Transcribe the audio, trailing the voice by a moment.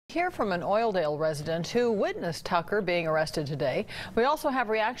Hear from an Oildale resident who witnessed Tucker being arrested today. We also have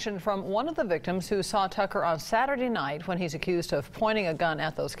reaction from one of the victims who saw Tucker on Saturday night when he's accused of pointing a gun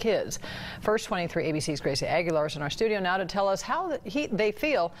at those kids. First 23 ABC's Grecia Aguilar is in our studio now to tell us how they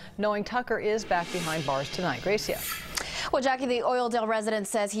feel knowing Tucker is back behind bars tonight. Grecia. Well, Jackie, the Oildale resident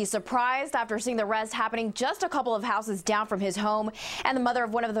says he's surprised after seeing the arrest happening just a couple of houses down from his home. And the mother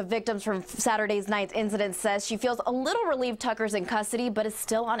of one of the victims from Saturday's night's incident says she feels a little relieved Tucker's in custody, but is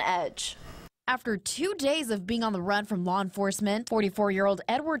still on edge. After 2 days of being on the run from law enforcement, 44-year-old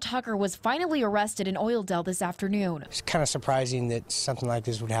Edward Tucker was finally arrested in Oildale this afternoon. It's kind of surprising that something like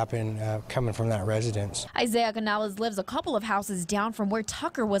this would happen coming from that residence. Isaiah Canales lives a couple of houses down from where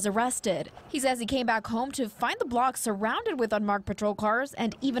Tucker was arrested. He says he came back home to find the block surrounded with unmarked patrol cars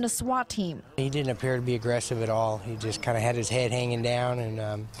and even a SWAT team. He didn't appear to be aggressive at all. He just kind of had his head hanging down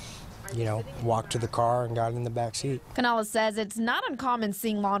and walked to the car and got in the back seat. Canales says it's not uncommon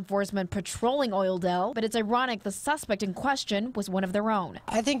seeing law enforcement patrolling Oildale, but it's ironic the suspect in question was one of their own.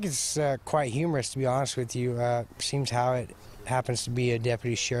 I think it's quite humorous, to be honest with you. Seems how it happens to be a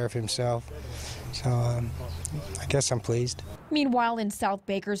deputy sheriff himself. So I guess I'm pleased. Meanwhile, in South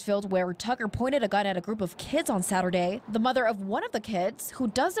Bakersfield, where Tucker pointed a gun at a group of kids on Saturday, the mother of one of the kids, who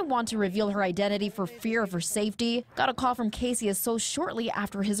doesn't want to reveal her identity for fear of her safety, got a call from KCSO shortly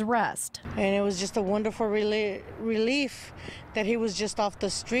after his arrest. And it was just a wonderful relief that he was just off the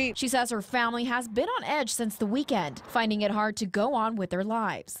street. She says her family has been on edge since the weekend, finding it hard to go on with their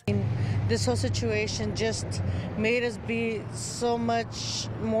lives. This whole situation just made us be so much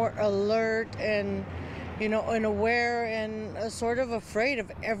more alert and and aware and sort of afraid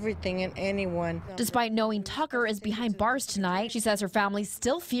of everything and anyone. Despite knowing Tucker is behind bars tonight, she says her family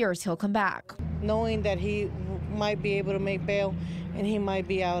still fears he'll come back. Knowing that he might be able to make bail and he might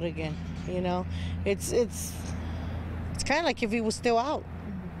be out again, it's kind of like if he was still out,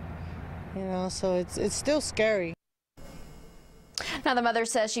 so it's still scary. Now, the mother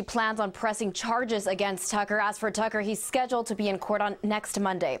says she plans on pressing charges against Tucker. As for Tucker, he's scheduled to be in court on next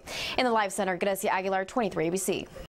Monday. In the Live Center, Grecia Aguilar, 23 ABC.